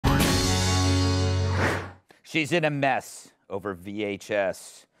She's in a mess over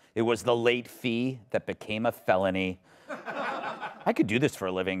VHS. It was the late fee that became a felony. I could do this for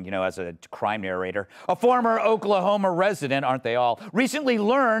a living, you know, as a crime narrator. A former Oklahoma resident, aren't they all, recently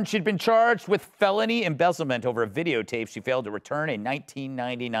learned she'd been charged with felony embezzlement over a videotape she failed to return in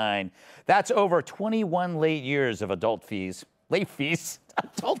 1999. That's over 21 late years of adult fees. Late fees?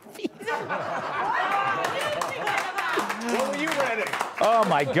 Adult fees? What were you renting? Oh,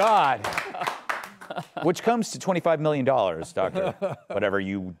 my God. Which comes to $25 million, Doctor, whatever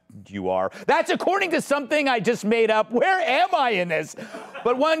you are. That's according to something I just made up. Where am I in this?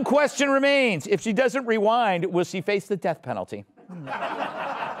 But one question remains. If she doesn't rewind, will she face the death penalty?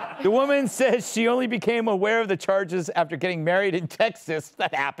 The woman says she only became aware of the charges after getting married in Texas,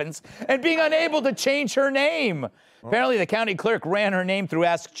 that happens, and being unable to change her name. Apparently, the county clerk ran her name through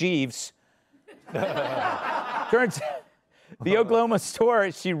Ask Jeeves. Turns the Oklahoma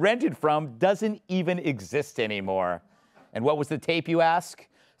store she rented from doesn't even exist anymore. And what was the tape, you ask?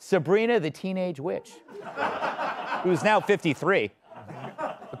 Sabrina the Teenage Witch, who's now 53.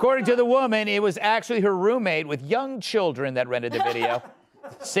 According to the woman, it was actually her roommate with young children that rented the video.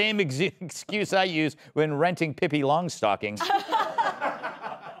 Same excuse I use when renting Pippi Longstocking.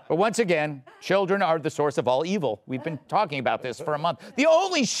 But once again, children are the source of all evil. We've been talking about this for a month. The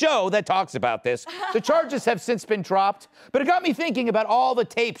only show that talks about this. The charges have since been dropped, but it got me thinking about all the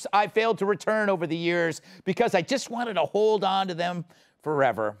tapes I failed to return over the years because I just wanted to hold on to them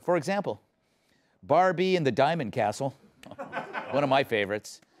forever. For example, Barbie and the Diamond Castle, one of my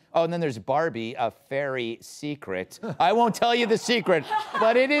favorites. Oh, and then there's Barbie, a fairy secret. I won't tell you the secret,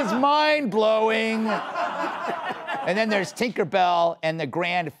 but it is mind-blowing. And then there's Tinkerbell and the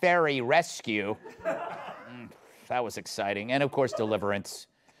Grand Fairy Rescue. That was exciting. And, of course, Deliverance.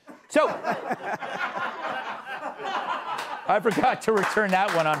 So, I forgot to return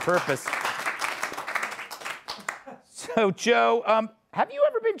that one on purpose. So, Joe, have you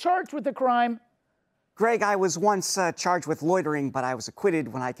ever been charged with a crime? Greg, I was once charged with loitering, but I was acquitted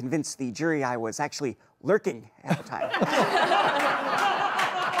when I convinced the jury I was actually lurking at the time.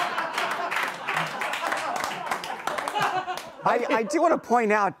 I do want to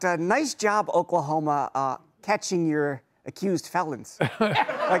point out, nice job, Oklahoma, catching your accused felons.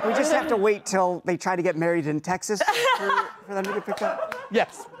 Like, we just have to wait till they try to get married in Texas for them to get picked up?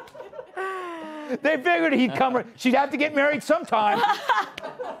 Yes. They figured he'd come. She'd have to get married sometime.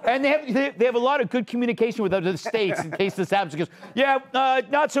 And they have a lot of good communication with other states in case this happens. Because, yeah,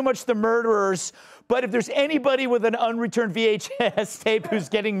 not so much the murderers, but if there's anybody with an unreturned VHS tape who's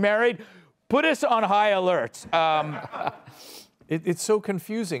getting married, put us on high alert. It's so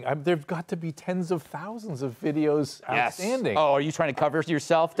confusing. There've got to be tens of thousands of videos outstanding. Oh, are you trying to cover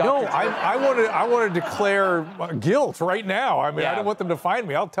yourself, Dr. No, I want to declare guilt right now. I mean, I don't want them to find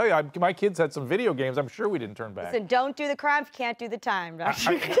me. I'll tell you, my kids had some video games. I'm sure we didn't turn back. Listen, don't do the crime if you can't do the time.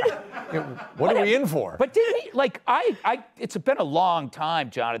 What are we in for? But didn't he, like, it's been a long time,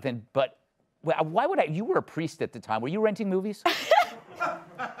 Jonathan, but why would you were a priest at the time. Were you renting movies?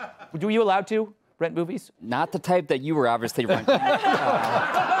 Were you allowed to rent movies? Not the type that you were obviously renting.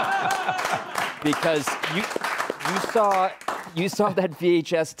 Because you saw that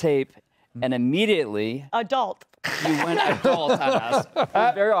VHS tape and immediately adult. You went adult on us. It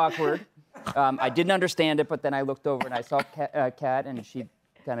was very awkward. I didn't understand it, but then I looked over and I saw Kat, and she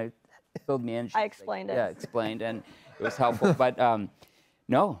kind of filled me in. I explained it. Yeah, explained, and it was helpful. But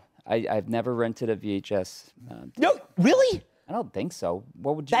no, I've never rented a VHS. No, really? I don't think so.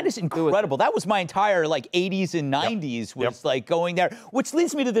 What would you? That is incredible. That was my entire 80s and 90s was like going there, which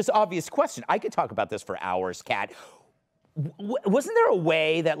leads me to this obvious question. I could talk about this for hours, Kat. Wasn't there a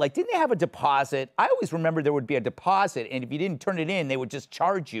way that, didn't they have a deposit? I always remember there would be a deposit, and if you didn't turn it in, they would just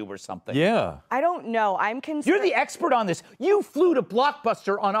charge you or something. Yeah. I don't know. I'm concerned. You're the expert on this. You flew to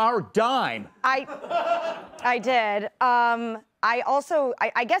Blockbuster on our dime. I did.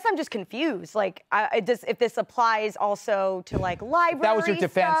 I guess I'm just confused. If this applies also to library If that was your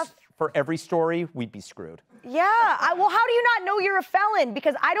defense stuff. for every story, we'd be screwed. Yeah. Well, how do you not know you're a felon?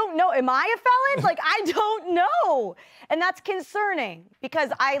 Because I don't know. Am I a felon? I don't know. And that's concerning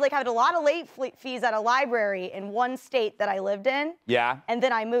because I had a lot of late fees at a library in one state that I lived in. Yeah. And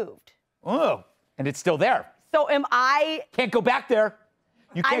then I moved. Oh, and it's still there. So am I? Can't go back there.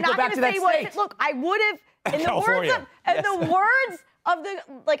 You can't go back to that state. Look, I would have, in the words of the,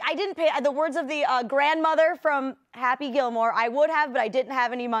 I didn't pay, the words of the grandmother from Happy Gilmore, I would have, but I didn't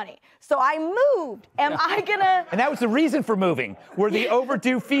have any money. So I moved. Am I gonna? And that was the reason for moving, were the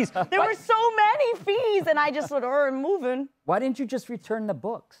overdue fees. There were so many fees, and I just said, I'm moving. Why didn't you just return the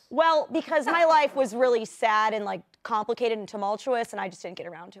books? Well, because my life was really sad and complicated and tumultuous, and I just didn't get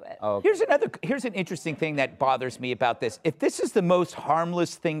around to it. Oh, okay. Here's an interesting thing that bothers me about this. If this is the most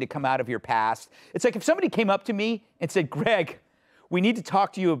harmless thing to come out of your past, it's like if somebody came up to me and said, Greg, we need to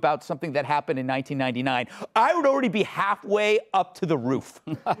talk to you about something that happened in 1999, I would already be halfway up to the roof.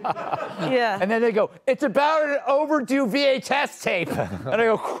 Yeah. And then they go, it's about an overdue VHS tape. And I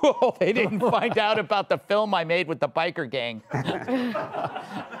go, cool, they didn't find out about the film I made with the biker gang.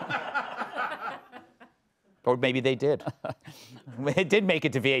 Or maybe they did. It did make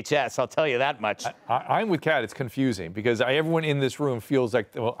it to VHS, I'll tell you that much. I'm with Kat. It's confusing because everyone in this room feels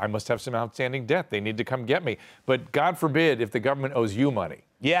like, well, I must have some outstanding debt. They need to come get me. But God forbid if the government owes you money.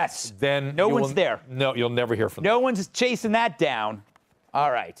 Yes. Then no one's there. No, you'll never hear from them. No one's chasing that down.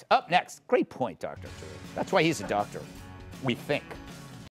 All right. Up next. Great point, Dr. That's why he's a doctor. We think.